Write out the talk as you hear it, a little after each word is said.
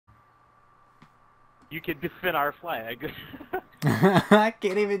You can defend our flag. I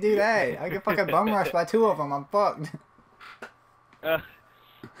can't even do that. I get fucking bum rushed by 2 of them. I'm fucked.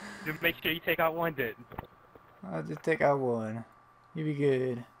 Just make sure you take out one then. I'll just take out 1. You be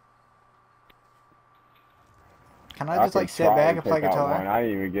good. Can I just like sit back and play guitar? I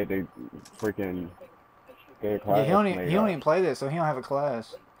didn't even get to freaking get a class. Yeah, he don't even play this, so he don't have a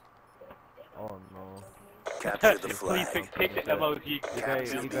class. Oh no. Capture the flag. Please pick the emoji. You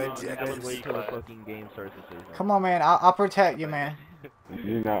guys wait till the fucking game starts to say something. Come on, man. I'll protect you, man.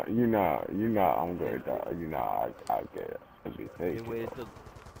 You know, I'm good, dog. You know, I get it. It'll be safe. Wait till...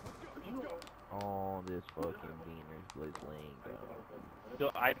 Oh, this fucking gamer is laying down.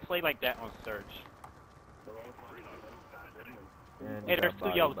 So I play like that on search. And Hey, there's 2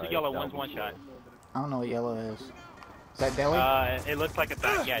 yellow, one's 1 shot. I don't know what yellow is. Is that deli? It looks like a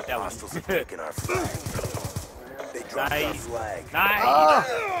dot. Yeah, deli. Hostiles have taken our flag. They dropped our flag.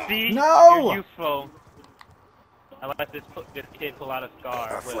 Nice. See? No! You're useful. I let this kid pull out a scar.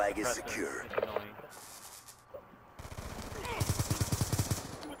 Our flag is secure.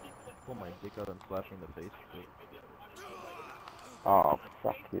 Pull my dick out and slash me in the face. Wait. Oh,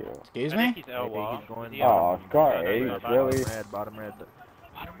 fuck you. Excuse I me? think he's L-wall. Oh, Scar 8, really? Bottom red.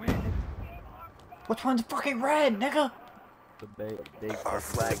 Bottom red. Which one's fucking red, nigga? The big Our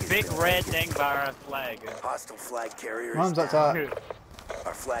flag is Big red dang by our flag. Hostile flag carrier is One's up down. top.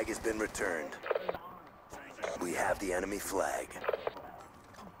 Our flag has been returned. We have the enemy flag.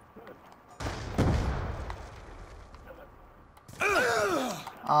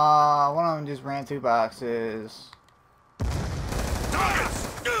 One of them just ran 2 boxes. I'm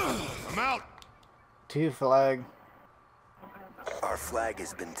out. 2 flag. Our flag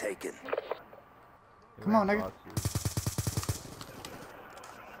has been taken. Come on, nigga.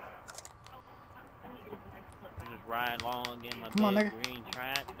 Just ride along in my Come on, big nigga. green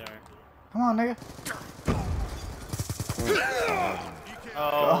tractor. Come on, nigga.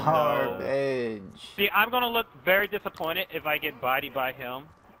 Oh, no. Garbage. See, I'm gonna look very disappointed if I get bodied by him.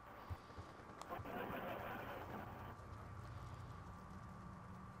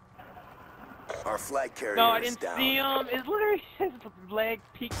 Our flag carrier No, I is didn't down. see him. It's literally his leg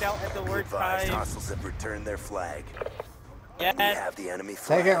peeked out at the Be worst advised, time. hostiles have returned their flag. We Yes, have the enemy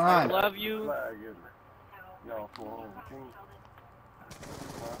flag. Take it, I run. love you.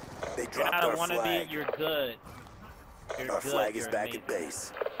 They You're dropped not our a wannabe. flag. You're good. You're Our good. flag is You're back amazing. at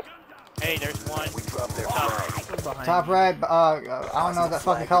base. Hey, there's one. We dropped their Top. flag. Top red. I don't know that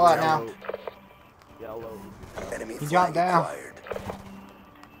fucking color now. Yellow. Enemy He flag jumped down. acquired.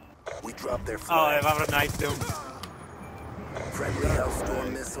 We dropped their Oh, flag. if I would have knifed him. Friendly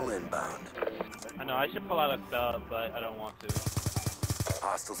Hellstorm missile inbound. I know, I should pull out a sub, but I don't want to.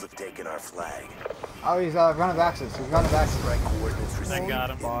 Hostiles have taken our flag. Oh, he's running boxes. He's running boxes. Strike coordinates I received. got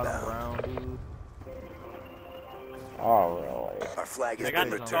him. Bottom Inbound. brown, dude. Oh, really? Our flag has I got been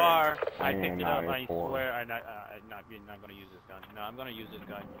the returned. scar. I Man, picked it up. I 94. swear I'm not going to use this gun. No, I'm going to use this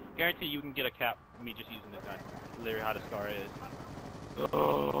gun. Guarantee you can get a cap from me just using this gun. Literally how the scar is.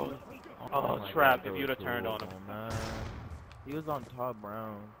 Oh, my trap, God, if you'd have turned on him. Man. He was on top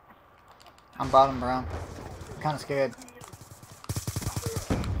brown. I'm bottom brown. Kind of scared.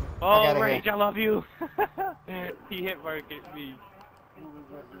 Oh, gotta Rage, hit. I love you. He hit marked me.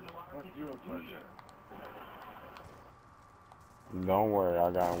 Don't worry,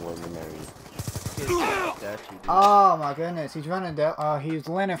 I got him with me, maybe. Oh my goodness, he's running. He's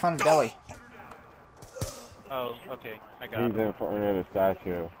landing in front of Deli. Oh, okay, I got He's him. in front of the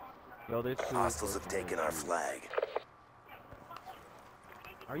statue. Yo, there's 2. Hostiles have taken our flag.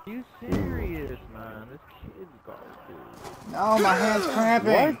 Are you serious, man? This kid's garbage. No, my hand's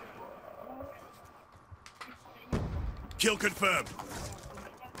cramping. Kill confirmed.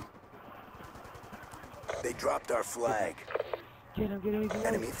 They dropped our flag. Get him, get him, get him.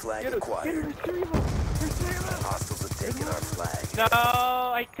 Enemy flag Get him, acquired. there's 3 of them. There's 3 of them. Hostiles have taken our flag. No,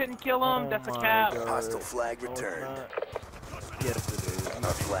 I couldn't kill him. Oh That's a my cap. God. Hostile flag No, it's returned. not. Yes, it is.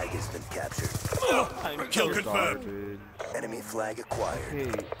 Our flag has been captured. I'm Kill so confirmed. Garbage. Enemy flag acquired.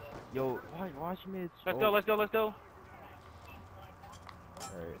 Hey, yo, watch me. Let's go, let's go, let's go.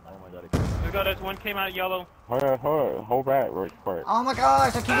 Alright, oh my God, I can't. Let's go, there's one came out yellow. Hold back real quick. Oh my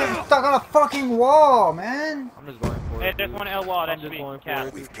gosh, I keep getting stuck on a fucking wall, man. I'm just going for Hey, it. there's dude. one L wall, that I'm should just be going for cap.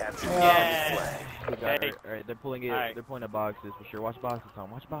 it. We've captured Yeah. the enemy Yeah. flag. We got Hey. it. Alright, they're pulling it. Alright. They're pulling at boxes for sure. Watch boxes,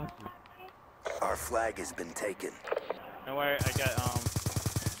 Tom. Watch boxes. Our flag has been taken. Don't worry, I got, I'm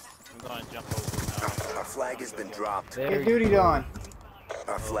going to jump over now. Our flag has been dropped. There Get you duty done.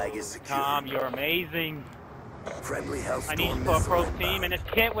 Our flag is secure. Tom, you're amazing. Friendly Hellstorm I need for a missile pro inbound. team, and this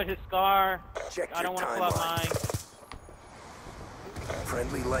kid with his scar. Check I don't your want to pull out timeline. mine.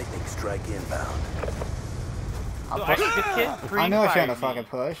 Friendly lightning strike inbound. So I think this kid I know I pre-fired shouldn't have me. fucking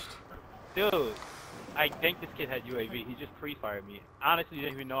pushed. Dude, I think this kid had UAV. He just pre-fired me. Honestly,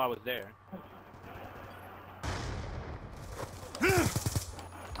 didn't even know I was there.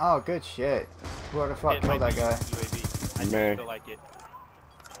 Oh, good shit. Who the fuck It killed might that guy? be UAV. I Man. just feel like it.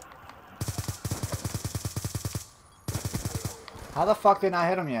 How the fuck didn't I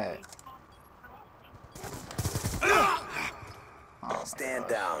hit him yet? Oh, Stand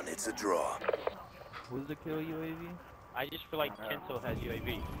down. It's a draw. Who's the kill UAV? I just feel like Kento has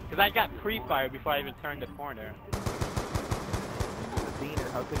UAV. Because I got pre-fired before I even turned the corner.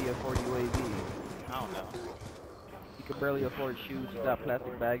 How could he afford UAV? I don't know. He could barely afford shoes. He's got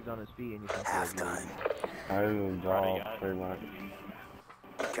plastic bags on his feet, and you can kill Halftime. UAV. I didn't draw pretty much.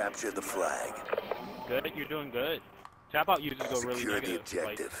 Capture the flag. Good, you're doing good. Tap out users go really Secure the negative.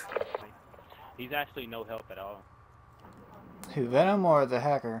 objective. Like, he's actually no help at all. who, Venom or the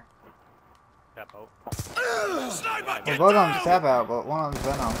hacker? Tap out. Sniper, Well, get both of them down! tap out, but one of them's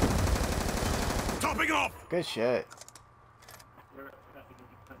Venom. Topping off! Good shit.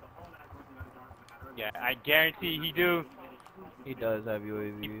 Yeah, I guarantee he do. He does have He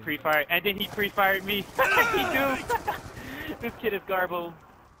UAV. pre-fired, and then he pre-fired me. He do. This kid is garbled.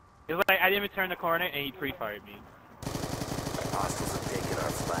 It's like I didn't even turn the corner, and he pre-fired me. Hostiles have taken our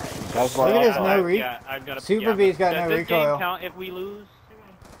flag. That's Look what at I his thought. no re- Yeah, I'm gonna. Super yeah, B's got does no this recoil. game count if we lose?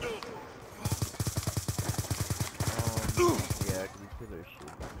 Yeah, because these kids are shit.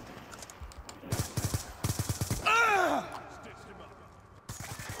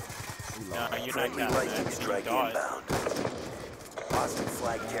 No, you're not Friendly counting lightning that. strike You dodged. inbound. Hostile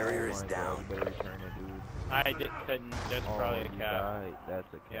flag carrier is Oh my down. God, you better return it, dude. I couldn't. That's Oh, probably a you cap. died. That's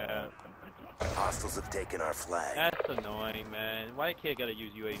a Yeah, cap. Hostiles have taken our flag. that's annoying, man. Why can't gotta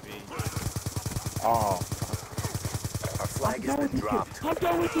use UAV? Oh, Our flag has been dropped. I'm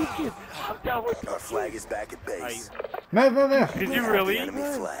done with these kids. I'm done with Our flag is back at base. Move, move, move. Did We you have really? the enemy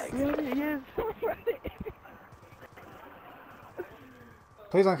flag. Yes.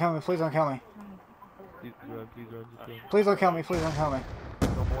 Please don't kill me, please don't kill me. Please run, just run. Please don't kill me, please don't kill me.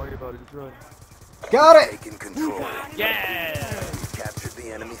 Don't worry about it, just run. Got it! Taking control. Yeah! Captured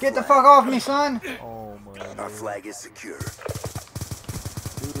the enemy Get the flag. fuck off me, son! Oh my Our God. flag is secure.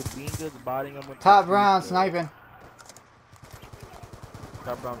 Dude, being good's botting him with Top the round, shoot, sniping.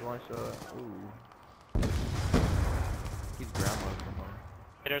 Top round one shot. Ooh. He's grandma somehow.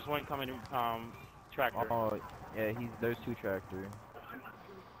 There's one coming, tractor. Oh, yeah, there's two tractor.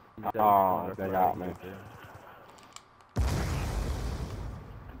 He's got Oh, his they flag got me. right there.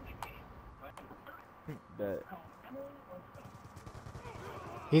 Bet.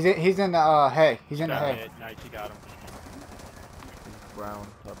 He's in the, hay. He's in the Got hay. it. Nice, you got him. He's brown,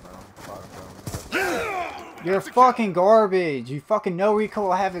 top brown, bottom brown. You're fucking garbage. You fucking no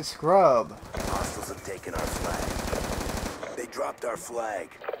recoil have it scrub. Hostiles have taken our flag. They dropped our flag.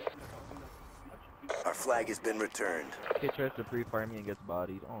 Our flag has been returned. Kid tries to pre-fire me and gets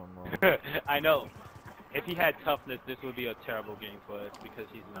bodied. Oh no. I know. If he had toughness, this would be a terrible game for us because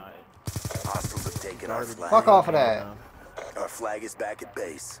he's not. Hostiles have taken our flag. Fuck off of that. Our flag is back at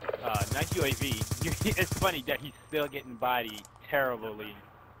base. Nice UAV. It's funny that he's still getting bodied terribly.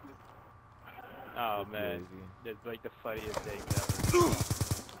 Oh man, that's like the funniest thing ever.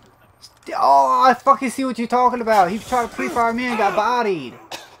 Oh, I fucking see what you're talking about. He tried to pre-fire me and got bodied.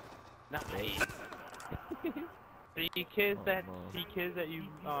 Not me. See kids that you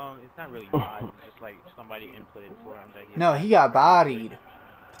it's not really mod, it's just like somebody inputted for him that he No, he got bodied.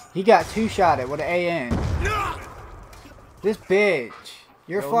 He got two-shotted with an AN. This bitch.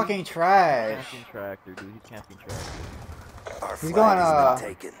 You're Yo, fucking trash. Camping tractor, dude. He's camping tractor. Our He's flag going, has been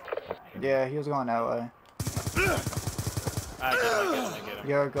taken. Yeah, he was going that way. I get him.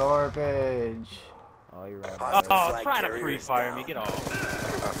 You're garbage. Oh, you're right. Hostile Oh, flag try to carrier is pre-fire down. me, get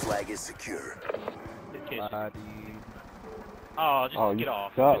off. Our flag is secure. This kid should- Body. Oh, just oh, get you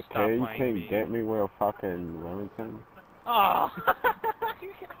off. suck, Just stop kid. You playing can't me. get me with a fucking Remington. Oh,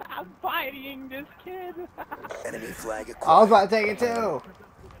 I'm fighting this kid. Enemy flag acquired. I was about to take it too.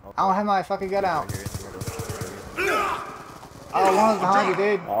 I don't have my fucking gun out. Oh, one was behind you,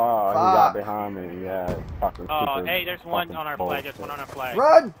 dude. Oh, he Fuck. got behind me. Yeah, fucking Oh, super hey, there's one fucking on our flag. There's one on our flag.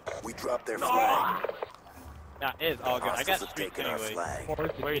 Run! We dropped their flag. Nah, it's all good. I got Hostiles have streaks taken our anyway. flag.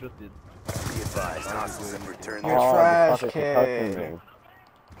 Where you? Be advised, hostiles have returned You're their Oh, trash, the fucking kid. protecting me.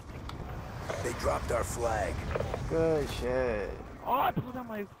 They dropped our flag. Good shit. Oh, I pulled out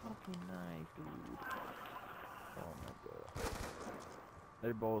my fucking knife, dude. Oh my god.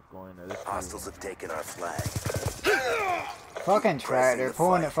 They're both going there. There's two. Hostiles have taken our flag. Fucking trash. They're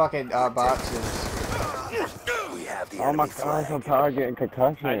pulling at fucking boxes. We have the Oh my enemy gosh, I'm flag. tired of getting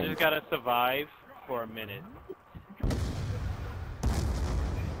concussion. I just gotta survive for a minute.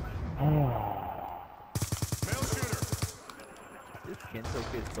 Male shooter. This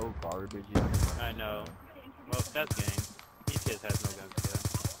Kento kid's so garbage. I know. Well, that's game. These kids has no guns together.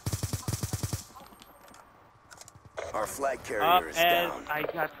 Our flag carrier Up is as down. I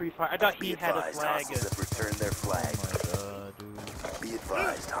got free fire. I thought Be he had a advised, flag. hostiles have returned their flag. Oh my god, dude. Be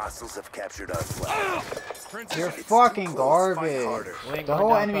advised, hostiles have captured our flag. Princess. You're It's fucking too close, fight garbage. harder. We ain't The going whole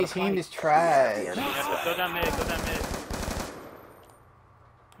down enemy without a team fight. is We have the trash. enemy Go flag. down mid, go down mid.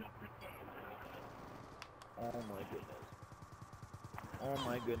 Oh my goodness. Oh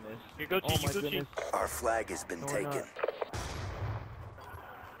my goodness. Here, go Oh cheat, my you go cheat. goodness. Our flag has been No, we're taken. not.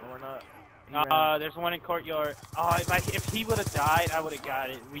 No, we're not. He ran. There's one in courtyard. Oh, if he would have died, I would have got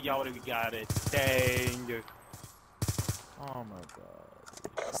it. Y'all would have got it. Dang. Oh my god.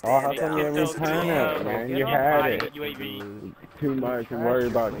 Oh, how come you down. didn't return it, man? You had it. UAV. Too much to Trash worry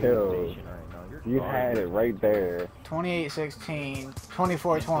your about radio kills. station right now. You're You had it right there. 28-16,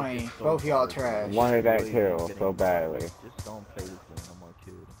 24-20. Both y'all trash. Wanted that kill so badly. Just don't play this game no more,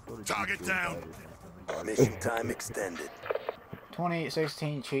 kid. Go to Target GTA down. Fighters, man. Mission time extended.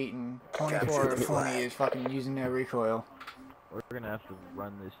 28-16 cheating. Capture the 24-20 flag. is fucking using their recoil. We're gonna have to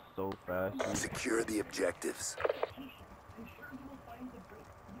run this so fast. dude. Secure the objectives.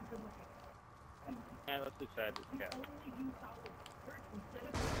 Yeah, let's decide this cat.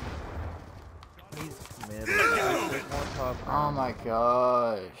 He's mid. There's one top. Oh my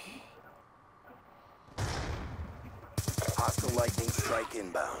gosh. Hostile lightning strike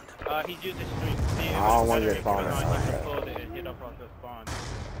inbound. He's using streak. See, I don't want to get spawned in He like can that. pull it and hit up off the spawn.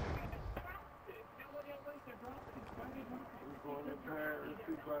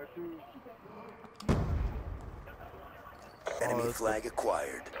 Enemy that's flag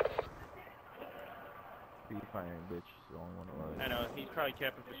acquired. Free firing, bitch. The only one alive. I know, he's probably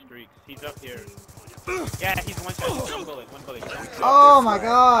capping for streaks. He's up here. Yeah, he's one shot. One bullet, one bullet. Oh my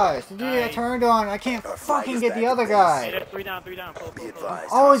gosh. The dude got Nice. turned on. I can't Our flag fucking is get the back other at base. guy. Hey, that's three down, pull, Be pull.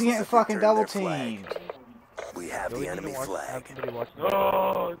 advised. Always hostiles getting have fucking returned double their flag. teamed. We have Yo, the you enemy can have flag. somebody watch the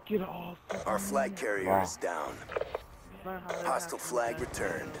Oh, get off. Our flag carrier Wow. is down. Hostile flag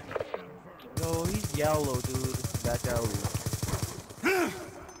returned. Yo, he's yellow, dude. Back alley.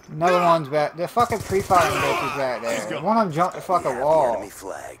 Another one's back. The fucking pre-firing bitch is back there. One of them jumped the We fucking have the wall. enemy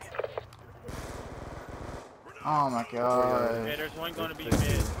flag. Oh my Hey, god. there's one going to be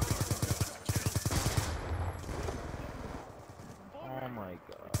mid. Oh my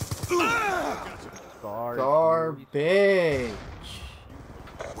god. Garbage.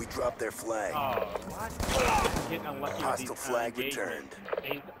 We dropped their flag. Oh, what? Getting unlucky with Hostile these, flag engagements.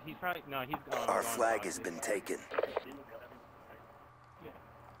 returned. He's probably, no, he's gone. Our gone, flag gone. has been taken.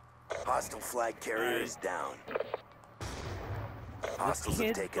 Hostile flag carrier is down. Hostiles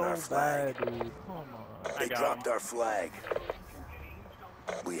have taken our flag. Bad, dude. Come on. They I got dropped our flag.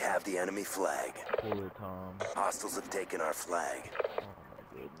 We have the enemy flag. Pull it, Tom. Hostiles have taken our flag. Oh my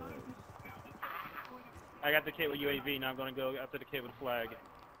goodness. I got the kid with UAV, now I'm going to go after the kid with flag.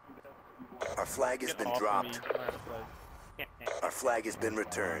 Our flag has Get been off of dropped. me. I have a flag. Our flag has been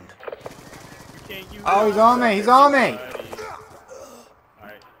returned. You can't use Oh, it. he's on me. He's on me.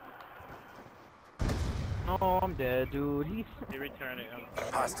 Alright, No, I'm dead, dude. He's they return it.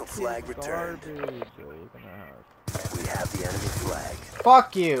 Hostile flag returned. garbage. Yo, you're gonna have. We have the enemy flag.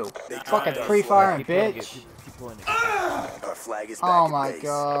 Fuck you. They Fucking dropped our pre-firing flag. bitch. People in the Our flag is back Oh at my base.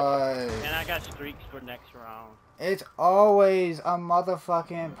 god. And I got streaks for next round. It's always a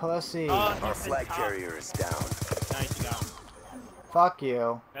motherfucking pussy. Oh, Our he's been flag top. carrier is down. Nice, you got him. Fuck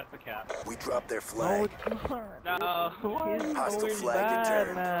you. That's the cap. We dropped their No, flag. it's not. No. It's Hostile going flag bad,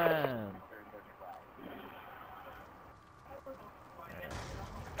 returned. man.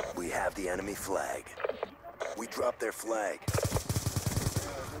 We have the enemy flag. We dropped their flag.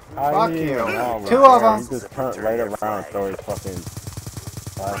 Fuck you. Know, Two man. of 'em. He just turned right around and throw his fucking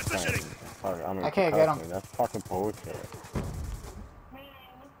flashbang. Fuck, I can't get him. concussion. That's fucking bullshit.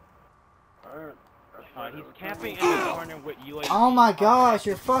 He's camping in the corner with UAV. Oh my gosh,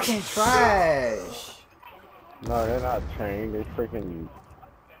 you're fucking trash. No, they're not trained. They freaking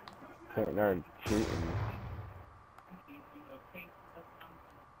sitting there and cheating.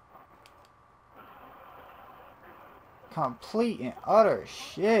 Complete and utter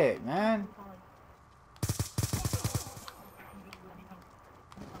shit, man.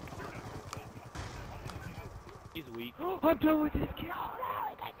 He's weak. I'm done with this kill.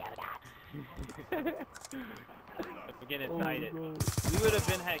 I'm getting excited. We would have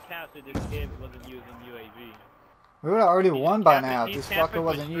been had captured if this kid wasn't using UAV. We would have already won by camping- now if he's this camping fucker for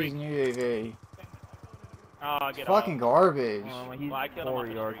wasn't streaks. using UAV. Oh, get Fucking off. garbage. He's Well, I killed him 4 off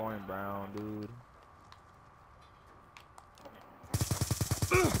the yard street. going brown, dude.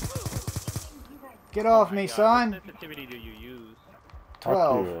 Get Oh off my me, God, son. What sensitivity do you use?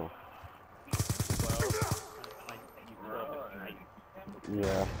 12. Fuck you. 12? Like, you 12 is nice.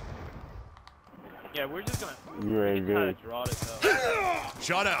 Yeah. Yeah, we're just gonna UAV. try to draw this up.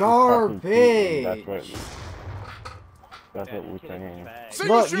 Shut up. Garbage. That's Yeah, what we're the kid is saying. bag.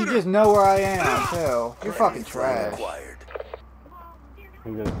 Single Look, you shooter. just know where I am, too. You're fucking Friendly trash. acquired.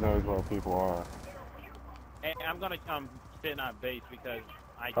 He just knows where people are. Hey, I'm gonna sit on base because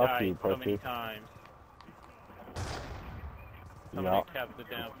I Fuck died you, so many pussy. times. Yeah. Somebody kept the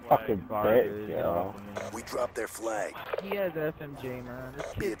damn Fucking flag. bitch, yo. We dropped their flag. He has FMJ, man. This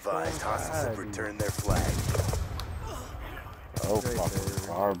Be kid's so advised, hostiles have bad, dude. returned their flag. Oh, Right fucking there.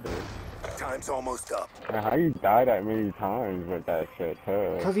 garbage. Time's almost up. Man, how you die that many times with that shit,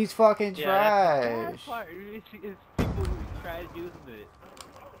 too? Because he's fucking Yeah, that's the trash. bad part. It's people who try using it.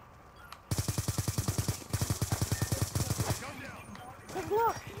 Hey,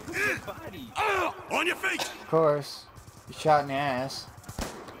 look! His body! On your feet. Of course. He's shot in the ass.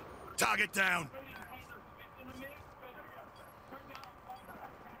 Target down.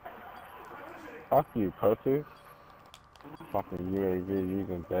 Fuck you, pussy. Fucking UAV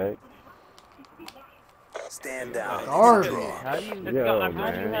using dick. Stand down. Garbage. How do you, Yo, how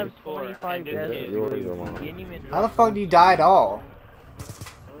do you man. have 25 Yeah, deaths? you're the You one. didn't even How the fuck do you die at all?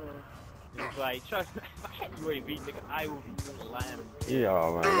 It's like, trust me, if I had UAV, nigga, I would be slammed.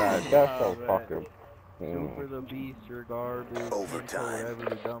 Yo, man, that's so Oh, man. fucking... Super the beast, you're garbage. Overtime. Whatever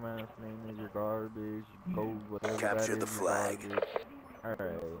your dumbass name is, you're garbage. Go whatever Capture that the is, you're flag. garbage.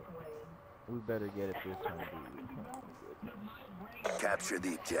 Alright. We better get it this time, dude. Capture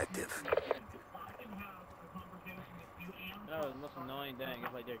the objective. That was the most annoying thing.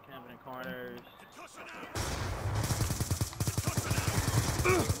 It's like they're camping in corners.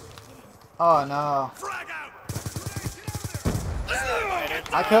 Oh no. Frag out.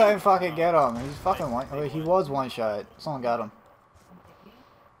 I couldn't fucking get him. He's fucking one. Oh, he was one shot. Someone got him.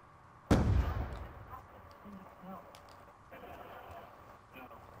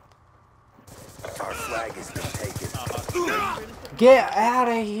 Our flag has been taken. Get out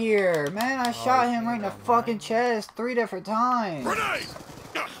of here, man! I shot him right in the fucking chest 3 different times. Grenade.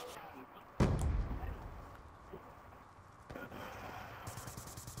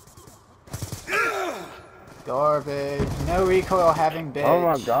 Garbage. No recoil having bitch. Oh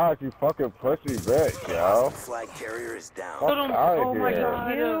my god, you fucking pussy bitch, yo. Flag carrier is down. Fuck out of Oh my here.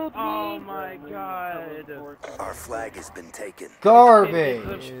 god! Oh my god! Our flag has been taken.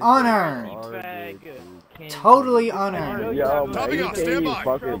 Garbage. Unearned. Bag. Totally unearned. Yo, man, Topping you up, can't stand even by.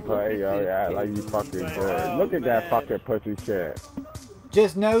 fucking play, yo. Yeah, like you fucking good. Look at that fucking pussy shit.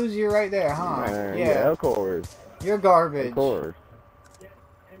 Just knows you're right there, huh? Man, Yeah. of course. You're Of garbage. course.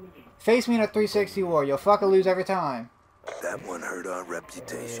 Face me in a 360 war. You'll fucking lose every time. That one hurt our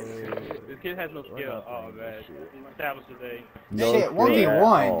reputation. This kid has no skill. Oh man. Established today. No Shit, skill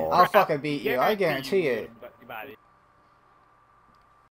 1v1. at all. I'll fucking beat you. I guarantee it.